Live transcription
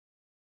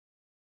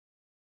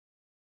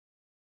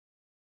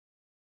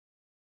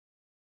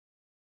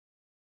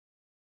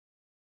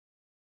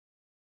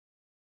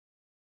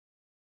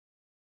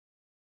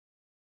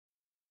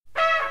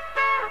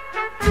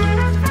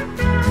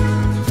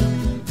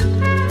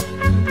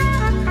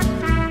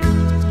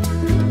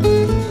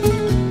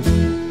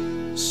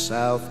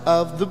south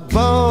of the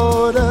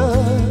border,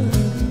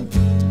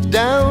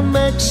 down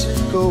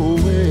Mexico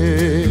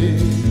way.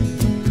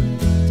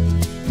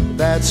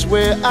 That's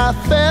where I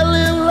fell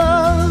in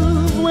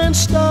love, when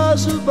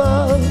stars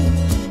above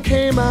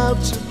came out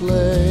to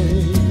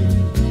play.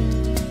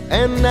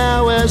 And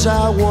now as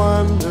I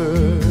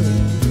wander,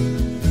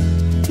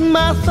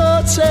 my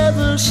thoughts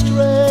ever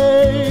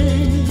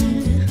stray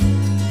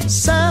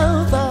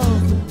south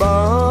of the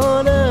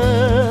border,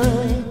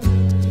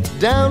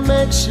 down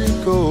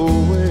Mexico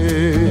way.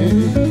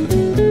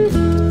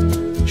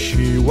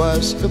 She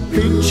was a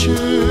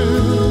picture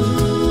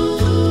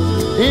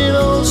in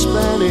old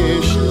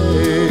Spanish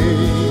lace.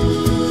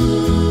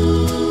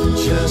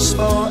 Just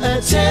for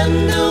a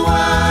tender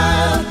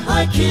while,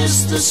 I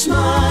kissed a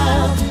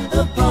smile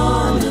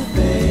upon her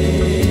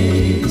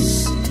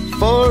face.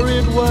 For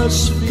it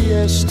was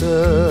fiesta,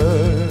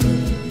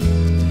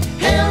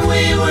 and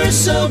we were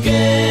so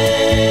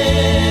gay.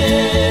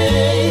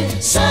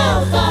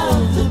 South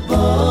of the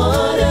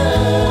border,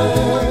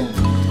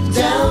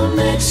 down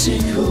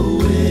Mexico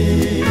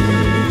way.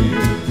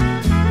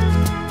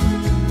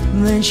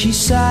 Then she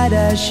sighed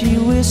as she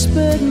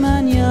whispered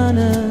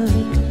mañana,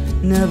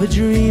 never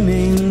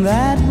dreaming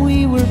that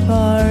we were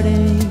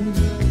parting.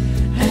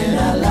 And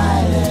I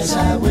lied as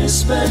I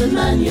whispered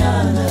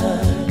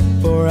mañana,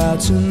 for our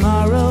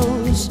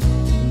tomorrows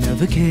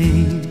never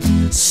came.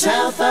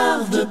 South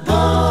of the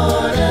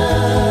border,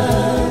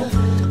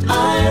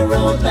 I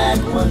rode back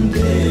one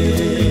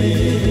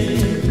day.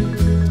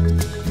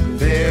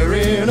 There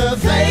in a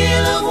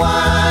Veil of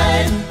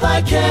white,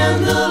 by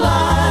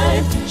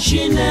candlelight,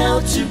 she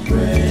knelt to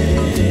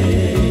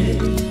pray.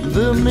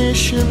 the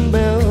mission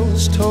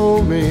bells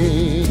told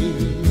me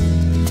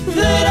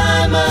that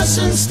I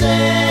mustn't stay.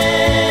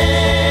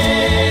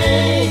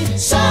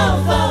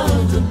 South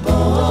of the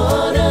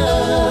border,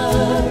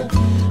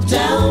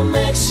 down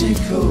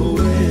Mexico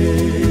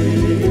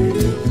way.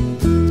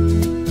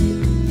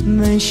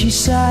 Then she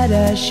sighed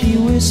as she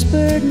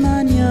whispered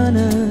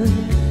mañana,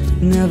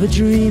 never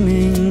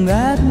dreaming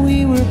that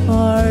we were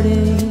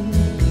parting.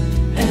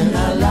 And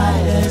I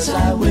lied as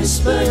I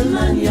whispered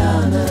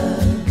mañana,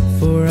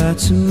 for our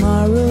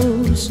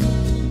tomorrows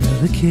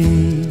never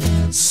came.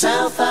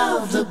 South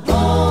of the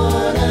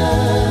border,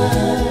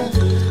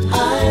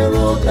 I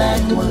rode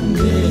back one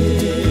day.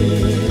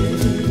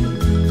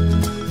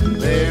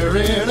 there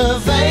in a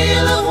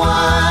Veil of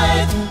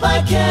white, by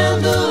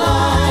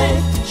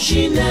candlelight,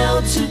 she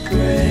knelt to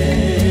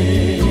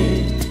pray.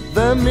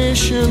 the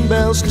mission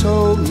bells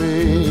told me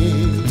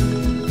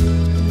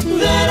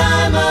that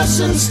I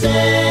mustn't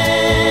stay.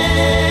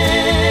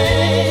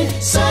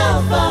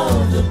 South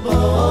of the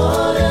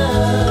border,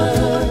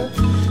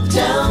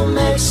 down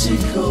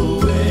Mexico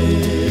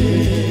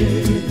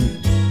way.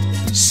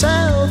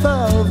 south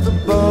of the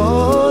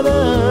border.